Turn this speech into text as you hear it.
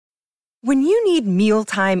When you need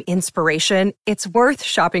mealtime inspiration, it's worth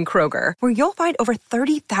shopping Kroger, where you'll find over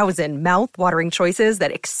 30,000 mouth-watering choices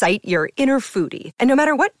that excite your inner foodie. And no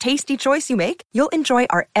matter what tasty choice you make, you'll enjoy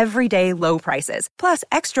our everyday low prices, plus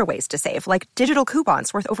extra ways to save, like digital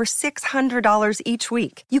coupons worth over $600 each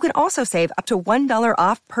week. You can also save up to $1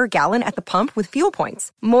 off per gallon at the pump with fuel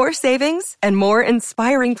points. More savings and more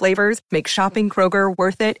inspiring flavors make shopping Kroger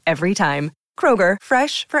worth it every time. Kroger,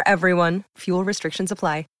 fresh for everyone. Fuel restrictions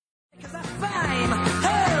apply.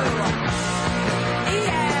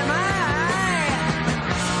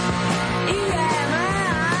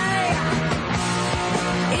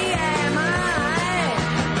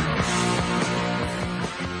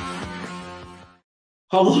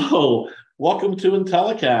 Hello, welcome to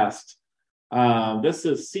Intellicast. This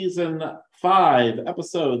is season 5,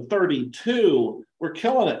 episode 32. We're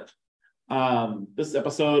killing it. This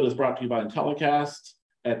episode is brought to you by Intellicast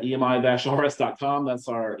at emi-rs.com. That's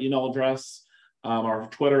our email address. Our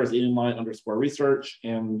Twitter is emi_research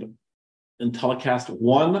and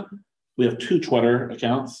Intellicast1. We have 2 Twitter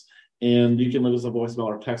accounts, and you can leave us a voicemail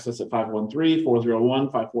or text us at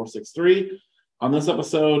 513-401-5463. On this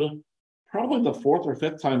episode, probably the 4th or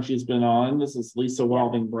 5th time she's been on, this is Lisa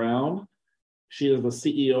Wilding Brown. She is the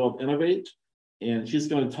CEO of Innovate, and she's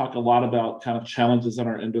going to talk a lot about kind of challenges in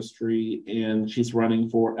our industry, and she's running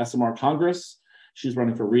for SMR Congress. She's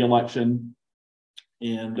running for re-election,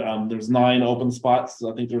 and there's 9 open spots.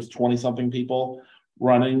 I think there's 20-something people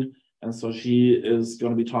running, and so she is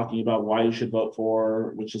going to be talking about why you should vote for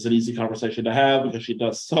her, which is an easy conversation to have because she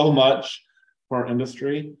does so much for our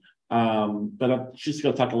industry. But she's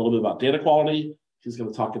going to talk a little bit about data quality. She's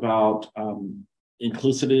going to talk about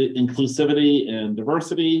inclusivity and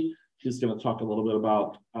diversity. She's going to talk a little bit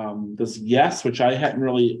about this YES, which I hadn't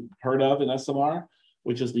really heard of in SMR,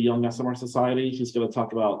 which is the Young SMR Society. She's going to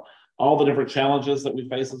talk about all the different challenges that we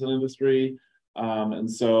face as an industry. And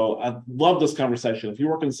so I love this conversation. If you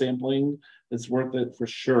work in sampling, it's worth it for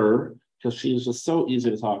sure, because she is just so easy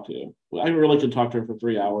to talk to. I really could talk to her for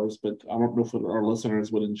 3 hours, but I don't know if our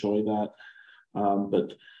listeners would enjoy that.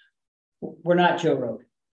 But we're not Joe Rogan.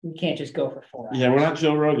 We can't just go for 4 hours. Yeah, we're not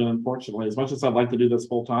Joe Rogan, unfortunately, as much as I'd like to do this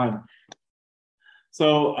full time.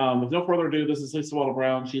 So with no further ado, this is Lisa Wilding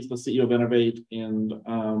Brown. She's the CEO of Innovate, and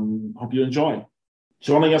hope you enjoy.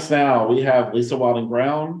 Joining us now, we have Lisa Wilding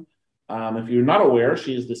Brown. If you're not aware,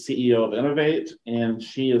 she is the CEO of Innovate, and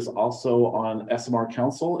she is also on SMR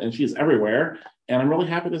Council, and she's everywhere. And I'm really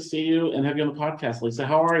happy to see you and have you on the podcast. Lisa,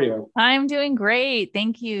 how are you? I'm doing great.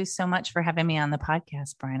 Thank you so much for having me on the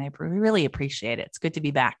podcast, Brian. I really appreciate it. It's good to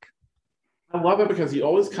be back. I love it because you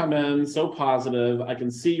always come in so positive. I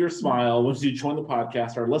can see your smile once you join the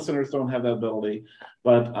podcast. Our listeners don't have that ability,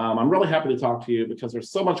 but I'm really happy to talk to you because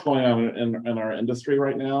there's so much going on in our industry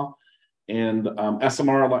right now. And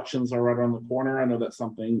SMR elections are right around the corner. I know that's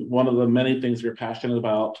one of the many things you're passionate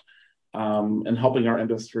about, and helping our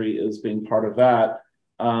industry is being part of that.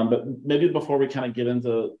 But maybe before we kind of get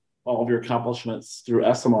into all of your accomplishments through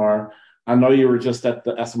SMR, I know you were just at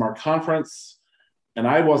the SMR conference, and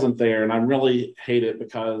I wasn't there, and I really hate it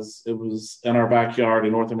because it was in our backyard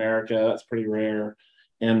in North America. That's pretty rare.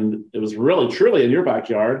 And it was really, truly in your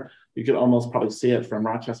backyard. You could almost probably see it from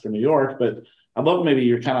Rochester, New York, but I'd love maybe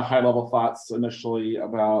your kind of high-level thoughts initially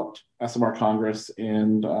about SMR Congress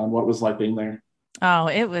and what it was like being there. Oh,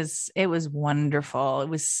 it was wonderful. It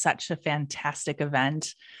was such a fantastic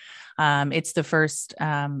event. It's the first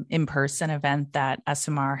in-person event that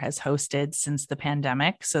SMR has hosted since the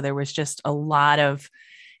pandemic. So there was just a lot of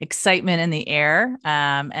excitement in the air.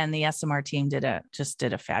 And the SMR team did a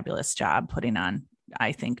fabulous job putting on,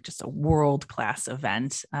 I think, just a world-class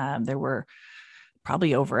event. There were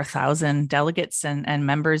probably over 1,000 delegates and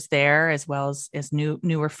members there, as well as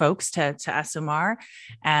newer folks to SMR,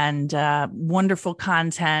 and wonderful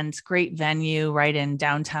content, great venue right in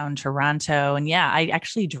downtown Toronto. And yeah, I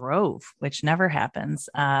actually drove, which never happens.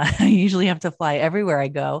 I usually have to fly everywhere I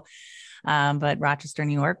go. But Rochester,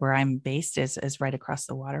 New York, where I'm based, is right across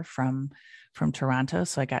the water from Toronto.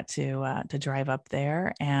 So I got to drive up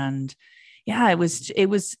there, and yeah, it was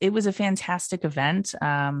a fantastic event.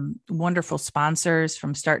 Wonderful sponsors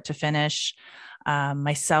from start to finish.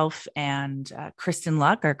 Myself and Kristen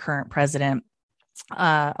Luck, our current president,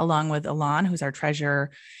 along with Alon, who's our treasurer,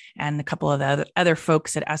 and a couple of other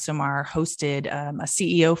folks at SMR hosted a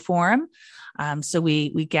CEO forum. So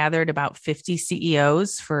we gathered about 50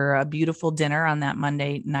 CEOs for a beautiful dinner on that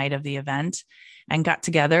Monday night of the event, and got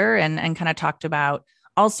together and kind of talked about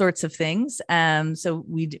all sorts of things. So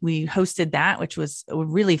we hosted that, which was a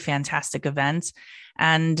really fantastic event.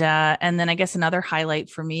 And then I guess another highlight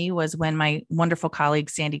for me was when my wonderful colleague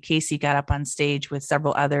Sandy Casey got up on stage with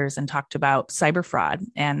several others and talked about cyber fraud.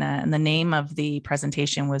 And the name of the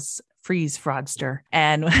presentation was Freeze Fraudster.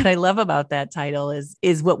 And what I love about that title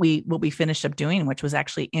is what we finished up doing, which was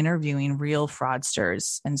actually interviewing real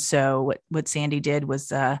fraudsters. And so what Sandy did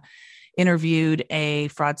was interviewed a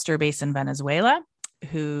fraudster based in Venezuela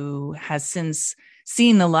who has since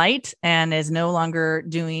seen the light and is no longer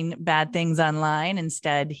doing bad things online.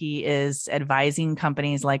 Instead, he is advising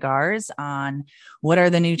companies like ours on what are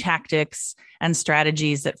the new tactics and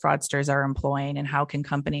strategies that fraudsters are employing, and how can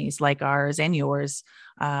companies like ours and yours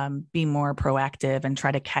be more proactive and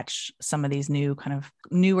try to catch some of these new kind of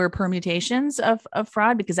newer permutations of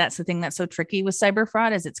fraud, because that's the thing that's so tricky with cyber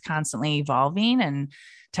fraud is it's constantly evolving and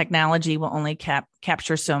technology will only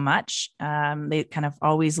capture so much. They kind of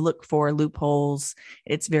always look for loopholes.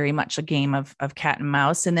 It's very much a game of cat and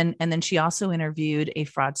mouse. And then she also interviewed a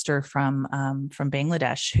fraudster from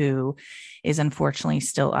Bangladesh who is unfortunately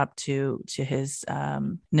still up to his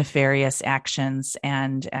nefarious actions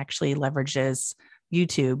and actually leverages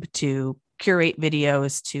YouTube to curate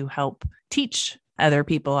videos to help teach other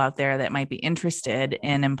people out there that might be interested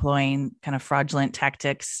in employing kind of fraudulent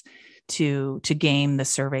tactics to game the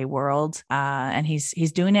survey world. And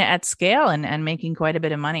he's doing it at scale and making quite a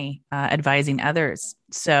bit of money advising others.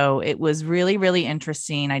 So it was really, really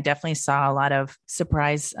interesting. I definitely saw a lot of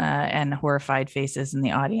surprise and horrified faces in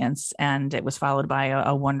the audience. And it was followed by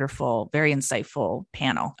a wonderful, very insightful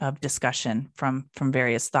panel of discussion from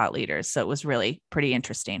various thought leaders. So it was really pretty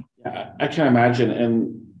interesting. Yeah, I can imagine.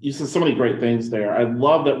 And you said so many great things there. I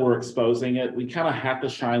love that we're exposing it. We kind of have to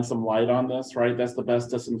shine some light on this, right? That's the best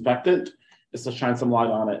disinfectant, is to shine some light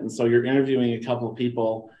on it. And so you're interviewing a couple of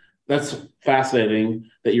people. That's fascinating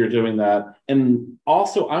that you're doing that. And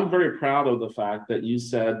also, I'm very proud of the fact that you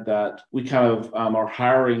said that we kind of are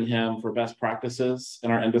hiring him for best practices in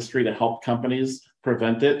our industry to help companies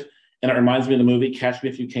prevent it. And it reminds me of the movie Catch Me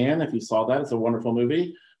If You Can. If you saw that, it's a wonderful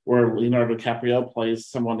movie where Leonardo DiCaprio plays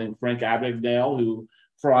someone named Frank Abagnale who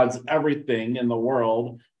frauds everything in the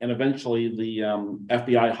world. And eventually the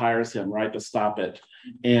FBI hires him, right, to stop it.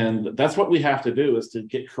 And that's what we have to do, is to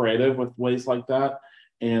get creative with ways like that.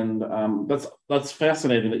 And that's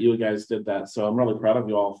fascinating that you guys did that. So I'm really proud of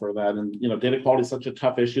you all for that. And, data quality is such a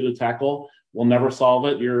tough issue to tackle. We'll never solve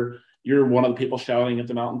it. You're one of the people shouting at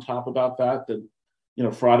the mountaintop about that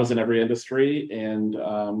fraud is in every industry, and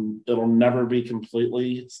it'll never be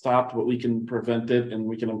completely stopped, but we can prevent it and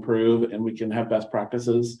we can improve and we can have best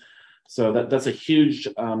practices. So that's a huge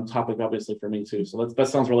topic, obviously, for me too. So that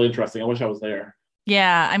sounds really interesting. I wish I was there.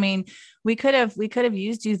 Yeah. I mean, we could have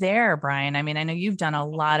used you there, Brian. I mean, I know you've done a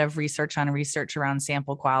lot of research around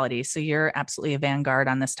sample quality. So you're absolutely a vanguard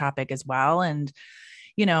on this topic as well. And,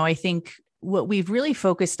 I think what we've really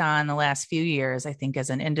focused on the last few years, I think, as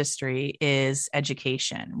an industry is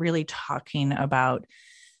education, really talking about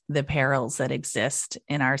the perils that exist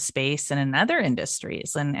in our space and in other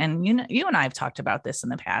industries. And you and I have talked about this in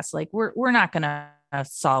the past. Like we're not going to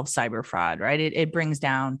solve cyber fraud, right? It brings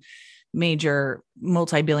down major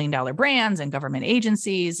multi-billion-dollar brands and government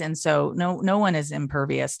agencies. And so no one is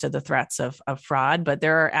impervious to the threats of fraud, but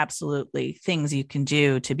there are absolutely things you can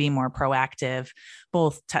do to be more proactive,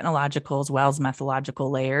 both technological as well as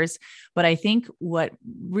methodological layers. But I think what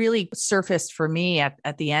really surfaced for me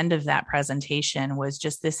at the end of that presentation was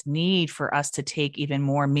just this need for us to take even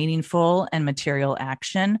more meaningful and material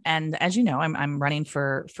action. And as you know, I'm running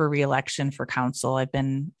for re-election for council. I've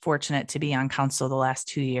been fortunate to be on council the last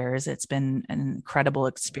 2 years. It's been an incredible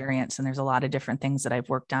experience. And there's a lot of different things that I've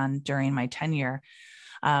worked on during my tenure.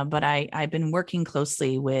 But I've been working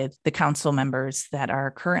closely with the council members that are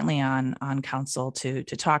currently on council to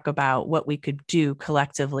talk about what we could do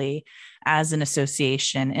collectively as an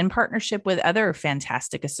association in partnership with other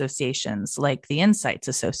fantastic associations like the Insights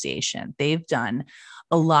Association. They've done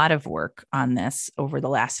a lot of work on this over the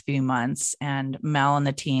last few months, and Mel and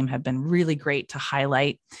the team have been really great to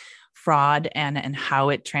highlight fraud and how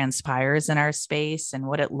it transpires in our space and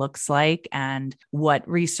what it looks like and what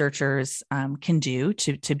researchers can do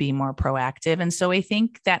to be more proactive. And so I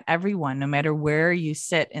think that everyone, no matter where you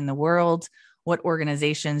sit in the world, what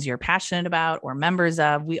organizations you're passionate about or members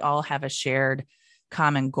of, we all have a shared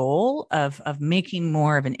common goal of making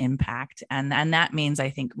more of an impact. And that means, I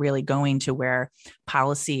think, really going to where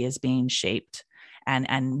policy is being shaped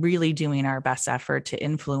and really doing our best effort to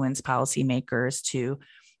influence policymakers to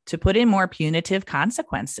to put in more punitive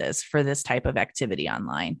consequences for this type of activity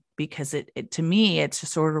online, because it to me, it's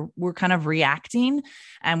just sort of, we're kind of reacting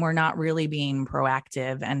and we're not really being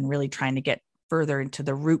proactive and really trying to get further into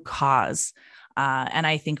the root cause. And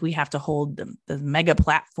I think we have to hold the mega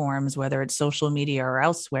platforms, whether it's social media or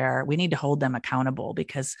elsewhere, we need to hold them accountable,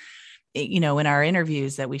 because, in our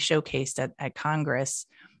interviews that we showcased at Congress,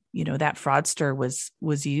 that fraudster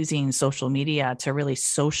was using social media to really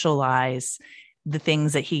socialize the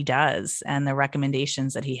things that he does and the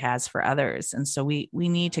recommendations that he has for others. And so we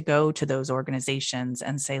need to go to those organizations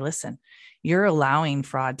and say, listen, you're allowing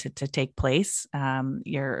fraud to take place.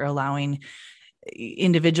 You're allowing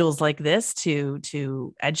individuals like this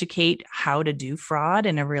to educate how to do fraud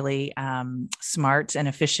in a really smart and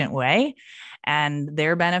efficient way. And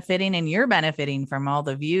they're benefiting and you're benefiting from all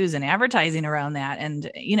the views and advertising around that.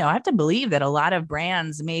 And, I have to believe that a lot of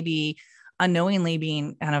brands maybe unknowingly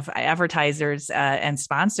being kind of advertisers and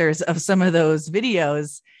sponsors of some of those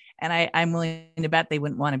videos. And I'm willing to bet they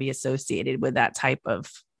wouldn't want to be associated with that type of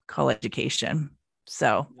college education.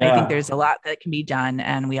 So I think there's a lot that can be done,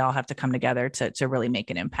 and we all have to come together to really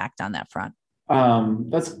make an impact on that front.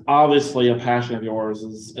 That's obviously a passion of yours,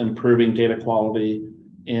 is improving data quality.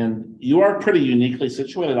 And you are pretty uniquely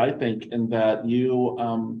situated, I think, in that you've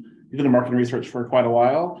been in marketing research for quite a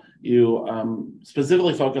while. You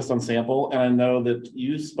specifically focused on sample, and I know that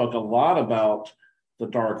you spoke a lot about the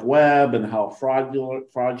dark web and how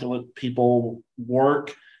fraudulent people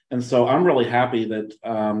work. And so I'm really happy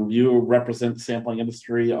that you represent the sampling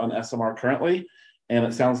industry on SMR currently. And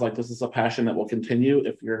it sounds like this is a passion that will continue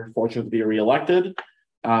if you're fortunate to be reelected.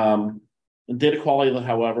 Data quality,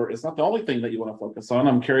 however, is not the only thing that you want to focus on.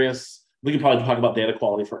 I'm curious, we can probably talk about data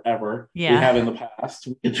quality forever. Yeah. We have in the past.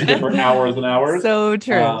 We get to for hours and hours. So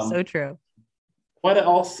true. So true. What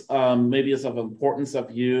else maybe is of importance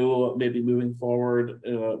of you, maybe moving forward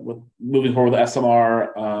with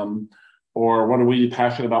SMR, or what are we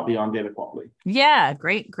passionate about beyond data quality? Yeah,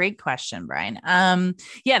 great question, Brian.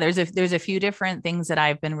 There's a few different things that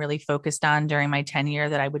I've been really focused on during my tenure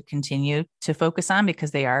that I would continue to focus on,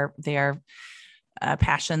 because they are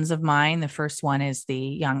passions of mine. The first one is the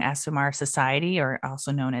Young SMR Society, or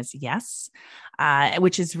also known as YES,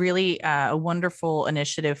 which is really a wonderful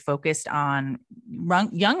initiative focused on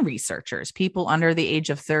young researchers, people under the age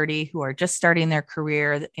of 30 who are just starting their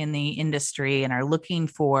career in the industry and are looking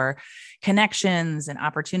for connections and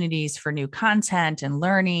opportunities for new content and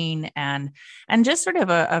learning, and just sort of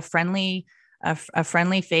a friendly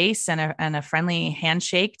face and a friendly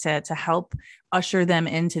handshake to help usher them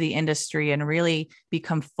into the industry and really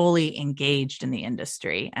become fully engaged in the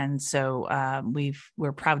industry. And so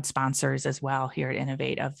we're proud sponsors as well here at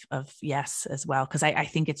Innovate of YES as well, because I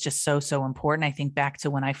think it's just so important. I think back to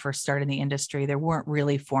when I first started in the industry, there weren't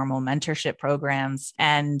really formal mentorship programs,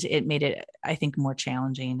 and it made it, I think, more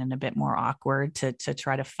challenging and a bit more awkward to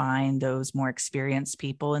try to find those more experienced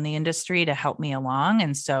people in the industry to help me along.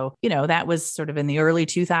 And so, that was sort of in the early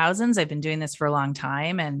 2000s. I've been doing this for a long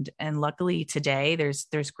time, and luckily today there's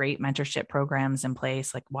great mentorship programs in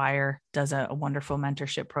place. Like Wire does a wonderful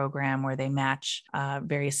mentorship program where they match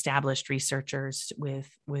very established researchers with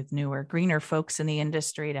newer, greener folks in the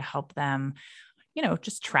industry to help them,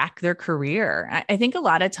 just track their career. I think a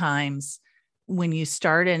lot of times when you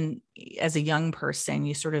start as a young person,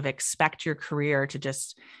 you sort of expect your career to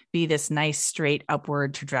just be this nice straight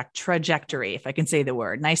upward trajectory, if I can say the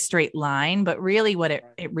word, nice straight line. But really what it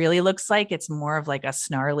really looks like, it's more of like a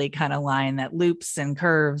snarly kind of line that loops and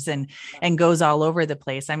curves and goes all over the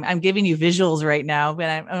place. I'm giving you visuals right now,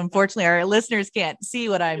 but unfortunately our listeners can't see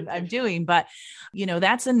what I'm doing, but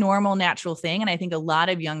that's a normal, natural thing. And I think a lot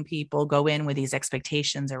of young people go in with these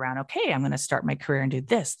expectations around, okay, I'm going to start my career and do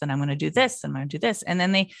this, then I'm going to do this, and I'm going to do this. And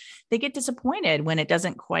then they get disappointed when it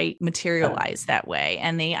doesn't quite materialize that way.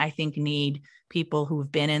 And they, I think, need people who've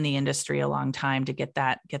been in the industry a long time to get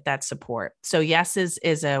that support. So YES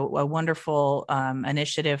is a wonderful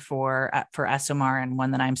initiative for SMR, and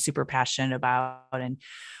one that I'm super passionate about, and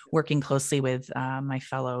working closely with my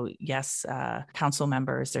fellow YES council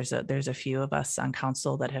members. There's a few of us on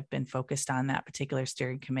council that have been focused on that particular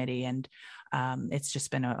steering committee, and it's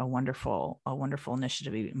just been a wonderful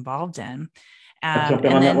initiative to be involved in. I'd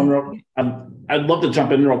love to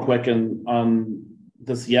jump in real quick on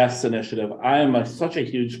this YES initiative. I am such a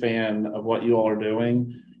huge fan of what you all are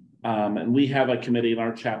doing. And we have a committee in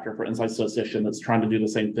our chapter for Inside Association that's trying to do the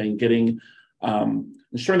same thing,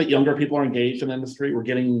 ensuring that younger people are engaged in the industry. We're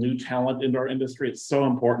getting new talent into our industry. It's so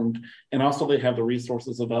important. And also they have the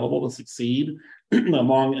resources available to succeed.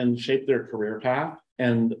 along and shape their career path.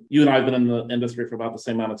 And you and I have been in the industry for about the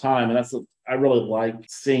same amount of time. And I really like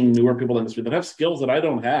seeing newer people in the industry that have skills that I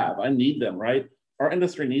don't have. I need them, right? Our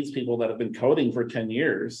industry needs people that have been coding for 10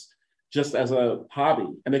 years just as a hobby,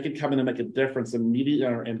 and they can come in and make a difference immediately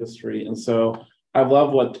in our industry. And so I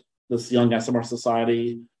love what this Young SMR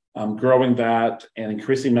Society, growing that and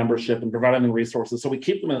increasing membership and providing them resources. So we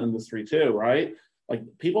keep them in the industry too, right? Like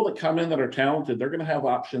people that come in that are talented, they're going to have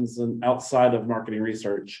options outside of marketing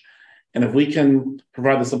research. And if we can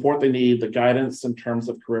provide the support they need, the guidance in terms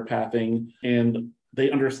of career pathing, and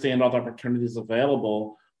they understand all the opportunities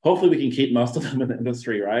available, hopefully we can keep most of them in the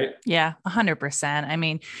industry, right? Yeah, 100%. I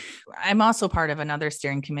mean, I'm also part of another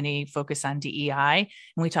steering committee focused on DEI.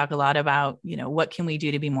 And we talk a lot about, what can we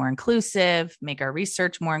do to be more inclusive, make our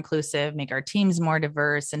research more inclusive, make our teams more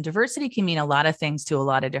diverse. And diversity can mean a lot of things to a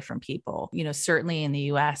lot of different people. Certainly in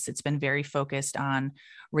the US, it's been very focused on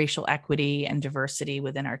racial equity and diversity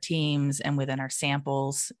within our teams and within our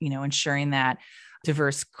samples, ensuring that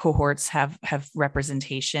diverse cohorts have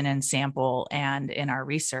representation and sample and in our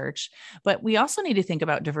research. But we also need to think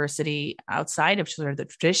about diversity outside of sort of the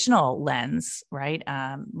traditional lens, right?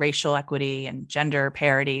 Racial equity and gender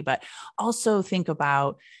parity, but also think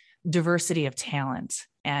about diversity of talent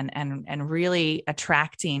and really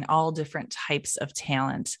attracting all different types of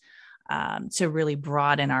talent to really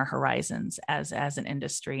broaden our horizons as an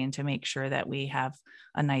industry, and to make sure that we have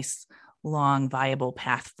a nice long, viable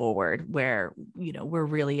path forward where, we're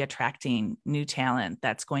really attracting new talent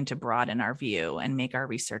that's going to broaden our view and make our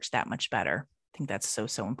research that much better. I think that's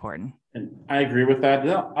so important. And I agree with that.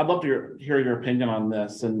 I'd love to hear your opinion on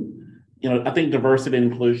this. And, I think diversity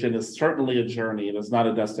and inclusion is certainly a journey. It is not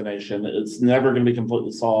a destination. It's never going to be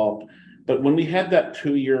completely solved. But when we had that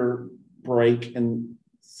 2-year break in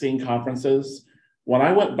seeing conferences, when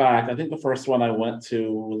I went back, I think the first one I went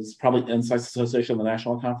to was probably Insights Association, the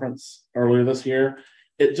national conference earlier this year.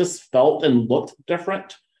 It just felt and looked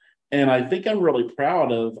different. And I think I'm really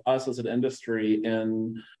proud of us as an industry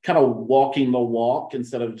in kind of walking the walk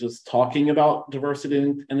instead of just talking about diversity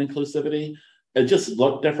and inclusivity. It just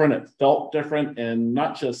looked different. It felt different, and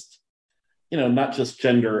not just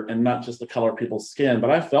gender and not just the color of people's skin, but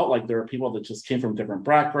I felt like there were people that just came from different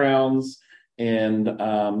backgrounds and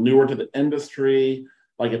newer to the industry,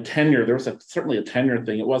 like a tenure. There was certainly a tenure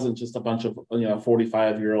thing. It wasn't just a bunch of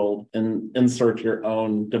 45-year-old and insert your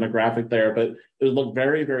own demographic there, but it looked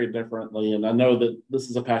very, very differently. And I know that this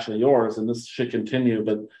is a passion of yours, and this should continue,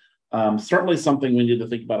 but certainly something we need to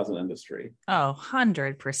think about as an industry. Oh,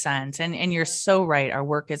 100%. And you're so right. Our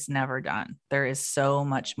work is never done. There is so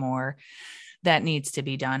much more that needs to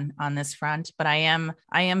be done on this front. But I am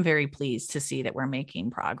very pleased to see that we're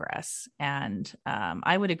making progress. And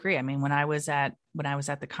I would agree. I mean, when I was at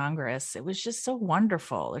the Congress, it was just so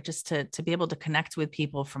wonderful just to be able to connect with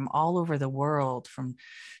people from all over the world, from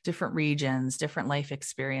different regions, different life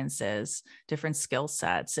experiences, different skill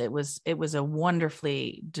sets. It was a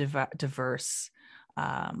wonderfully diverse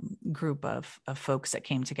group of folks that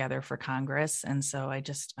came together for Congress. And so I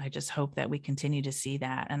just hope that we continue to see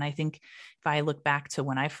that. And I think if I look back to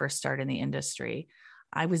when I first started in the industry,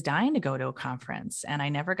 I was dying to go to a conference, and I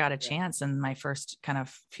never got a chance in my first kind of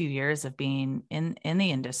few years of being in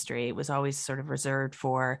the industry. It was always sort of reserved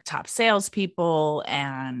for top salespeople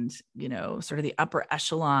and, sort of the upper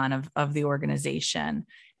echelon of the organization.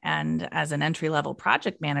 And as an entry-level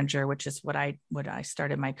project manager, which is what I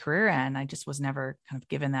started my career in, I just was never kind of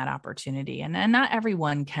given that opportunity. And not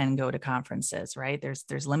everyone can go to conferences, right?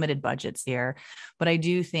 There's limited budgets here, but I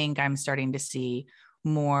do think I'm starting to see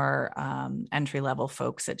more entry-level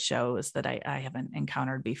folks at shows that I haven't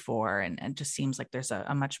encountered before. And it just seems like there's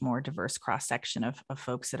a much more diverse cross-section of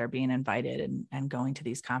folks that are being invited and going to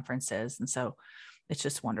these conferences. And so it's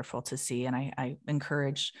just wonderful to see. And I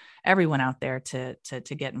encourage everyone out there to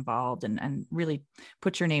get involved and really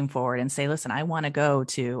put your name forward and say, listen, I want to go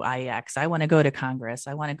to IEX. I want to go to Congress.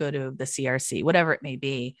 I want to go to the CRC, whatever it may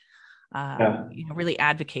be. Really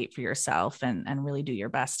advocate for yourself and really do your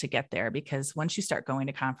best to get there, because once you start going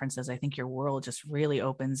to conferences, I think your world just really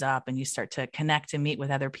opens up and you start to connect and meet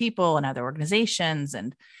with other people and other organizations,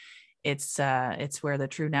 and it's where the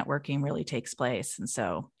true networking really takes place. And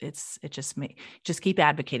so just keep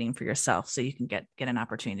advocating for yourself so you can get an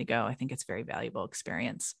opportunity to go. I think it's a very valuable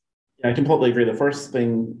experience. Yeah, I completely agree. The first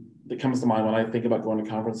thing that comes to mind when I think about going to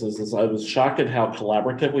conferences is I was shocked at how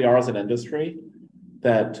collaborative we are as an industry,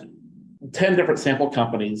 that 10 different sample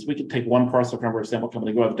companies, we could take one person from our sample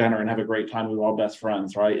company, go have dinner and have a great time. We were all best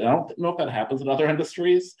friends, right? And I don't know if that happens in other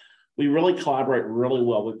industries. We really collaborate really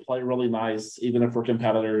well. We play really nice, even if we're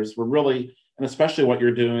competitors. We're really, and especially what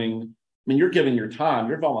you're doing mean, you're giving your time,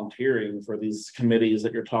 you're volunteering for these committees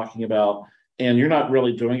that you're talking about, and you're not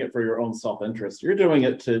really doing it for your own self-interest. You're doing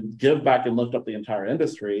it to give back and lift up the entire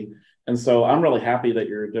industry. And so I'm really happy that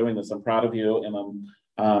you're doing this. I'm proud of you. And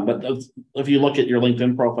but if you look at your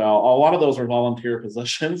LinkedIn profile, a lot of those are volunteer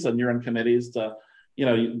positions, and you're in committees to,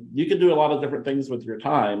 you can do a lot of different things with your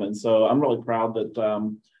time. And so I'm really proud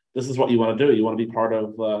that this is what you want to do. You want to be part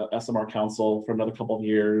of SMR Council for another couple of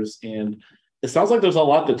years. And it sounds like there's a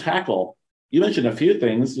lot to tackle. You mentioned a few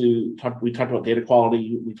things. We talked about data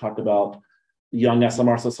quality. We talked about Young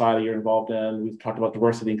SMR Society you're involved in. We've talked about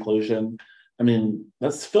diversity inclusion. I mean,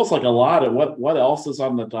 that feels like a lot. Of what else is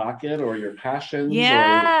on the docket, or your passions?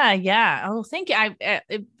 Yeah. Oh, thank you.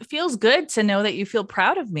 It feels good to know that you feel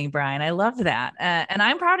proud of me, Brian. I love that. And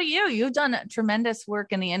I'm proud of you. You've done tremendous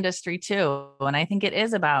work in the industry too. And I think it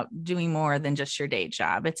is about doing more than just your day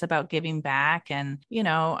job. It's about giving back. And,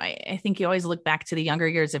 I think you always look back to the younger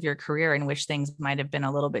years of your career and wish things might have been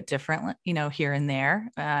a little bit different, here and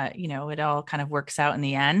there. It all kind of works out in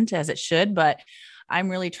the end as it should, but I'm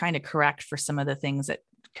really trying to correct for some of the things that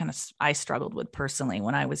I struggled with personally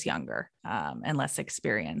when I was younger and less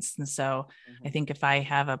experienced. And so I think if I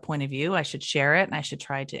have a point of view, I should share it, and I should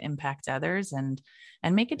try to impact others and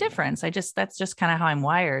make a difference. That's just kind of how I'm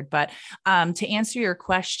wired. But to answer your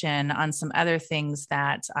question on some other things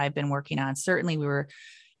that I've been working on, certainly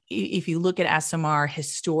if you look at SMR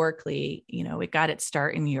historically, it got its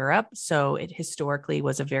start in Europe. So it historically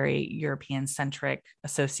was a very European centric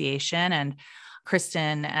association. And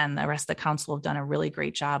Kristen and the rest of the council have done a really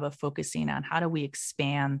great job of focusing on how do we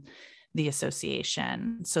expand the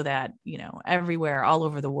association so that, everywhere, all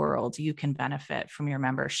over the world, you can benefit from your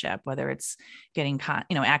membership, whether it's getting,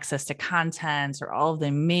 access to content or all of the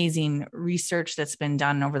amazing research that's been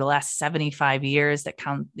done over the last 75 years that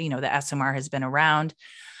the SMR has been around.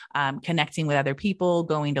 Connecting with other people,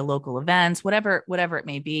 going to local events, whatever it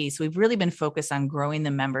may be. So we've really been focused on growing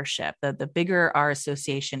the membership. The bigger our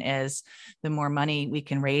association is, the more money we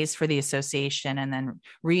can raise for the association, and then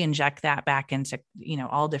re-inject that back into,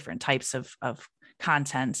 all different types of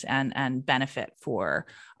content and benefit for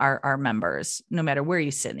our members, no matter where you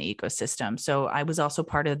sit in the ecosystem. So I was also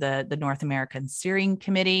part of the North American Steering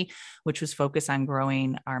Committee, which was focused on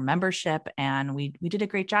growing our membership. And we did a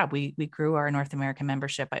great job. We grew our North American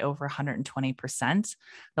membership by over 120%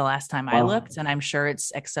 the last time I looked. And I'm sure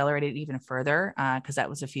it's accelerated even further because that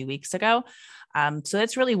was a few weeks ago. So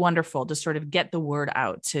it's really wonderful to sort of get the word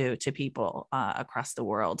out to people across the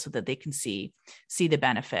world so that they can see the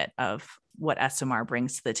benefit of what SMR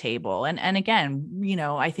brings to the table. And again,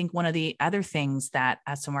 I think one of the other things that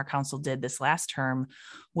SMR Council did this last term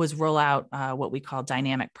was roll out what we call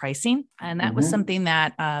dynamic pricing. And that was something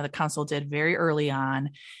that the council did very early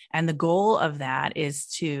on. And the goal of that is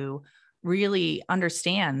to really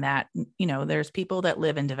understand that, there's people that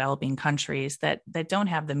live in developing countries that don't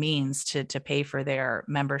have the means to pay for their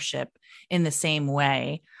membership in the same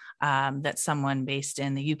way that someone based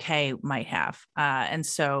in the UK might have. And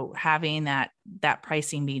so having that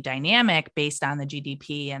pricing be dynamic based on the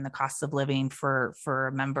GDP and the cost of living for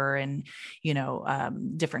a member in,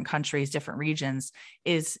 different countries, different regions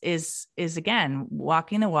is again,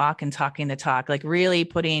 walking the walk and talking the talk, like really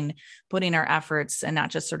putting our efforts and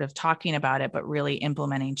not just sort of talking about it, but really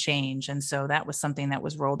implementing change. And so that was something that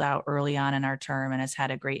was rolled out early on in our term and has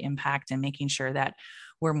had a great impact in making sure that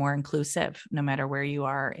we're more inclusive, no matter where you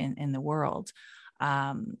are in the world.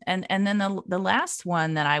 And then the last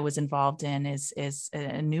one that I was involved in is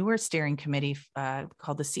a newer steering committee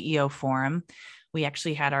called the CEO Forum. We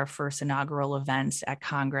actually had our first inaugural event at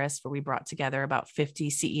Congress where we brought together about 50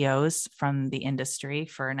 CEOs from the industry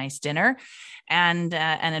for a nice dinner and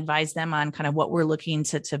advised them on kind of what we're looking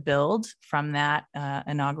to build from that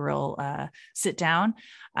inaugural sit down.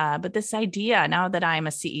 But this idea, now that I'm a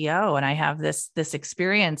CEO and I have this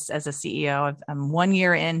experience as a CEO, I'm 1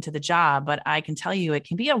 year into the job, but I can tell you it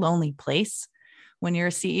can be a lonely place when you're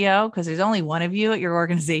a CEO, because there's only one of you at your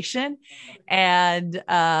organization. And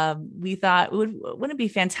we thought, wouldn't it be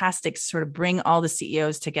fantastic to sort of bring all the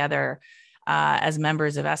CEOs together as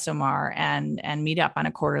members of SMR and meet up on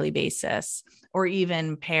a quarterly basis, or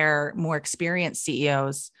even pair more experienced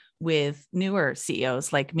CEOs with newer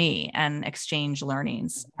CEOs like me and exchange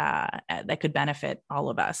learnings that could benefit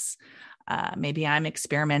all of us. Maybe I'm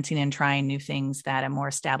experimenting and trying new things that a more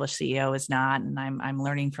established CEO is not, and I'm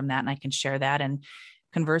learning from that, and I can share that. And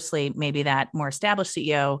conversely, maybe that more established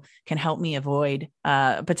CEO can help me avoid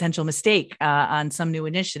a potential mistake on some new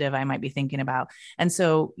initiative I might be thinking about. And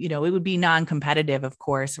so, it would be non-competitive, of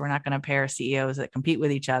course. We're not going to pair CEOs that compete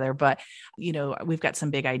with each other, but, we've got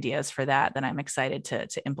some big ideas for that I'm excited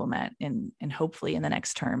to implement and hopefully in the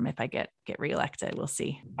next term, if I get reelected, we'll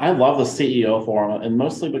see. I love the CEO forum, and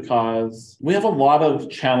mostly because we have a lot of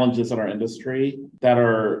challenges in our industry that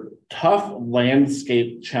are tough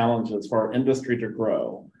landscape challenges for our industry to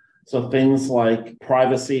grow. So things like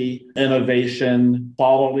privacy, innovation,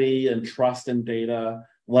 quality, and trust in data,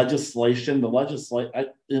 legislation.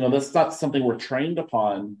 That's not something we're trained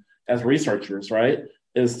upon as researchers, right?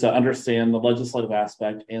 Is to understand the legislative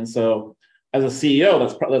aspect. And so as a CEO,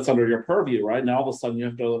 that's under your purview, right? Now all of a sudden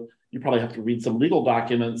you probably have to read some legal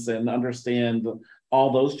documents and understand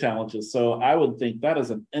all those challenges. So I would think that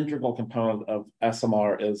is an integral component of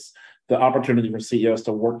SMR, is the opportunity for CEOs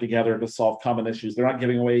to work together to solve common issues. They're not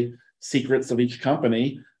giving away secrets of each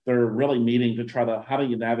company. They're really meeting to try to, how do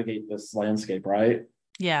you navigate this landscape, right?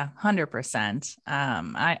 Yeah, 100%.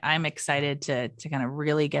 I'm excited to kind of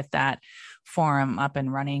really get that forum up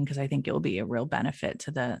and running, because I think it will be a real benefit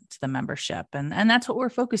to the membership. And that's what we're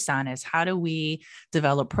focused on, is how do we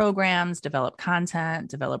develop programs, develop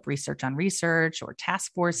content, develop research on research or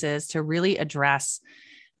task forces to really address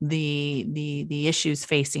the issues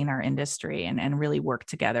facing our industry and really work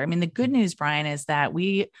together. I mean, the good news, Brian, is that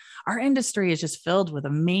our industry is just filled with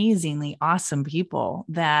amazingly awesome people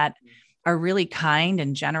that are really kind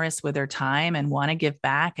and generous with their time and want to give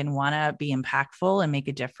back and want to be impactful and make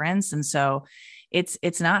a difference. And so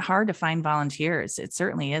it's not hard to find volunteers. It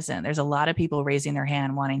certainly isn't. There's a lot of people raising their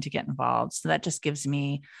hand wanting to get involved. So that just gives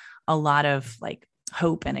me a lot of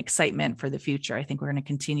hope and excitement for the future. I think we're going to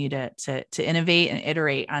continue to innovate and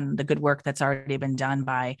iterate on the good work that's already been done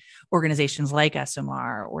by organizations like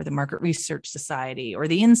SMR or the Market Research Society or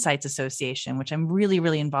the Insights Association, which I'm really,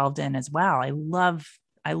 really involved in as well.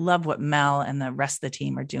 I love what Mel and the rest of the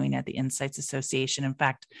team are doing at the Insights Association. In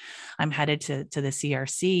fact, I'm headed to the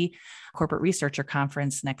CRC Corporate Researcher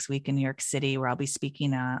Conference next week in New York City, where I'll be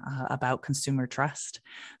speaking about consumer trust,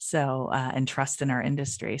 and trust in our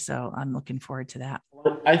industry. So I'm looking forward to that.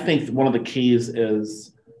 I think one of the keys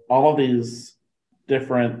is all of these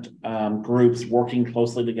different groups working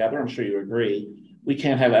closely together. I'm sure you agree. We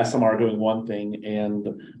can't have SMR doing one thing and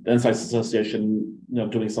the Insights Association,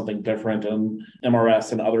 doing something different, and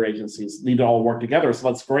MRS and other agencies need to all work together. So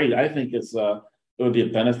that's great. I think it would be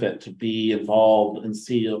a benefit to be involved and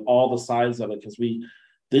see all the sides of it, because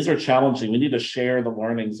these are challenging. We need to share the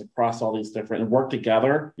learnings across all these different and work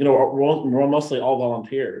together. We're mostly all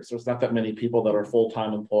volunteers. There's not that many people that are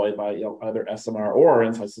full-time employed by either SMR or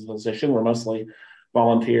Insights Association. We're mostly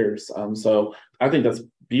volunteers. So I think that's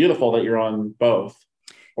beautiful that you're on both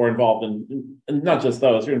or involved in, and not just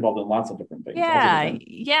those, you're involved in lots of different things.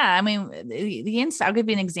 Yeah. I mean, I'll give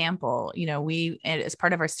you an example. We, as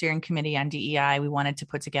part of our steering committee on DEI, we wanted to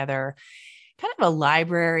put together kind of a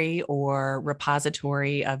library or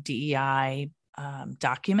repository of DEI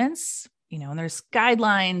documents. And there's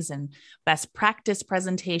guidelines and best practice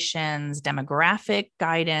presentations, demographic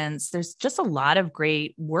guidance. There's just a lot of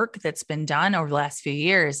great work that's been done over the last few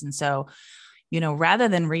years. And so, rather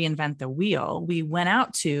than reinvent the wheel, we went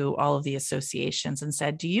out to all of the associations and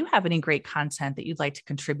said, do you have any great content that you'd like to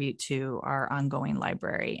contribute to our ongoing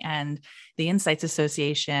library? And the Insights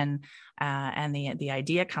Association and the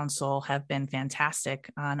Idea Council have been fantastic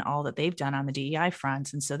on all that they've done on the DEI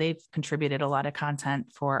front. And so they've contributed a lot of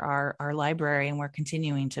content for our library, and we're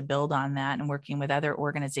continuing to build on that and working with other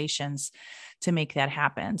organizations to make that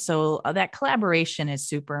happen. So that collaboration is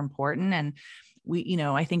super important. And we,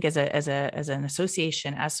 I think as an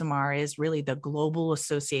association, SMR is really the global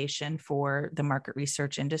association for the market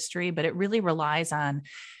research industry, but it really relies on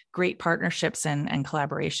great partnerships and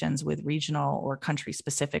collaborations with regional or country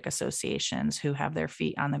specific associations who have their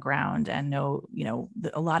feet on the ground and know,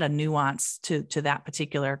 a lot of nuance to that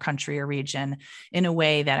particular country or region in a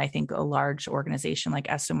way that I think a large organization like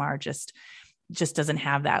SMR just doesn't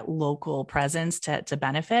have that local presence to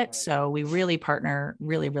benefit. So we really partner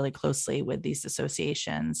really, really closely with these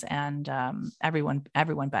associations, and everyone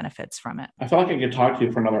benefits from it. I feel like I could talk to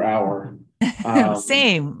you for another hour.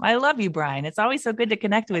 Same. I love you, Brian. It's always so good to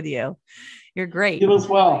connect with you. You're great. You as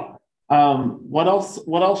well. What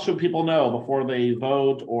else should people know before they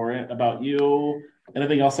vote, or about you?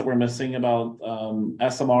 Anything else that we're missing about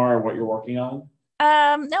SMR or what you're working on?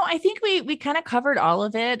 No, I think we kind of covered all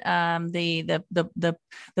of it. The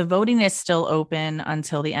voting is still open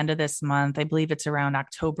until the end of this month. I believe it's around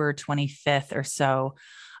October 25th or so.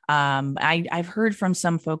 I've heard from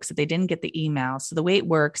some folks that they didn't get the email. So the way it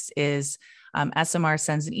works is SMR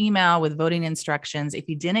sends an email with voting instructions. If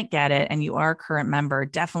you didn't get it and you are a current member,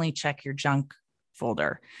 definitely check your junk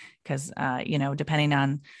folder, because depending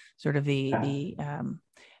on sort of the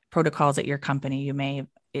protocols at your company,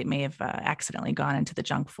 it may have accidentally gone into the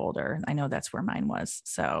junk folder. I know that's where mine was.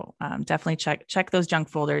 So definitely check those junk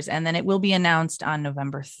folders. And then it will be announced on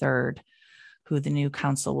November 3rd who the new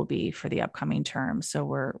council will be for the upcoming term. So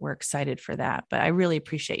we're excited for that. But I really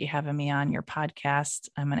appreciate you having me on your podcast.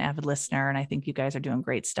 I'm an avid listener, and I think you guys are doing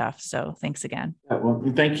great stuff. So thanks again. Well,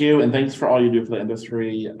 thank you. And thanks for all you do for the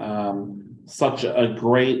industry. Such a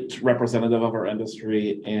great representative of our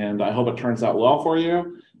industry. And I hope it turns out well for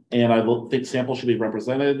you. And I think samples should be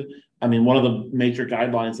represented. I mean, one of the major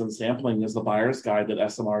guidelines in sampling is the buyer's guide that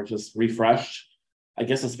SMR just refreshed. I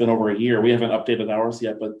guess it's been over a year. We haven't updated ours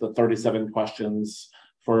yet, but the 37 questions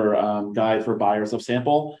for guide for buyers of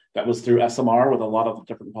sample, that was through SMR with a lot of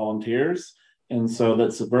different volunteers. And so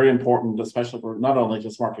that's very important, especially for not only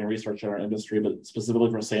just marketing research in our industry, but specifically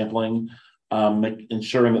for sampling,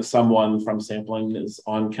 ensuring that someone from sampling is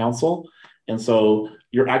on council. And so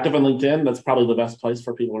you're active on LinkedIn. That's probably the best place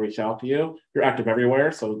for people to reach out to you. You're active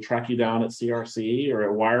everywhere. So track you down at CRC or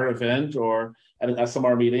a WIRE event or at an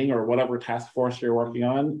SMR meeting or whatever task force you're working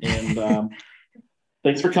on. And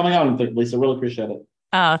thanks for coming on, Lisa. Really appreciate it.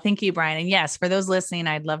 Oh, thank you, Brian. And yes, for those listening,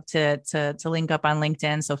 I'd love to link up on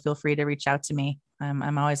LinkedIn. So feel free to reach out to me.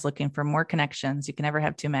 I'm always looking for more connections. You can never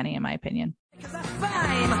have too many, in my opinion.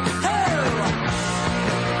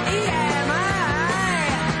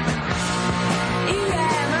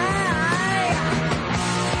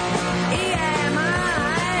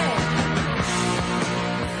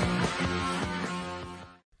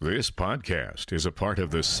 This podcast is a part of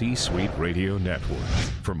the C-Suite Radio Network.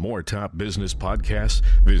 For more top business podcasts,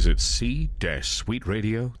 visit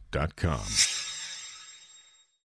c-suiteradio.com.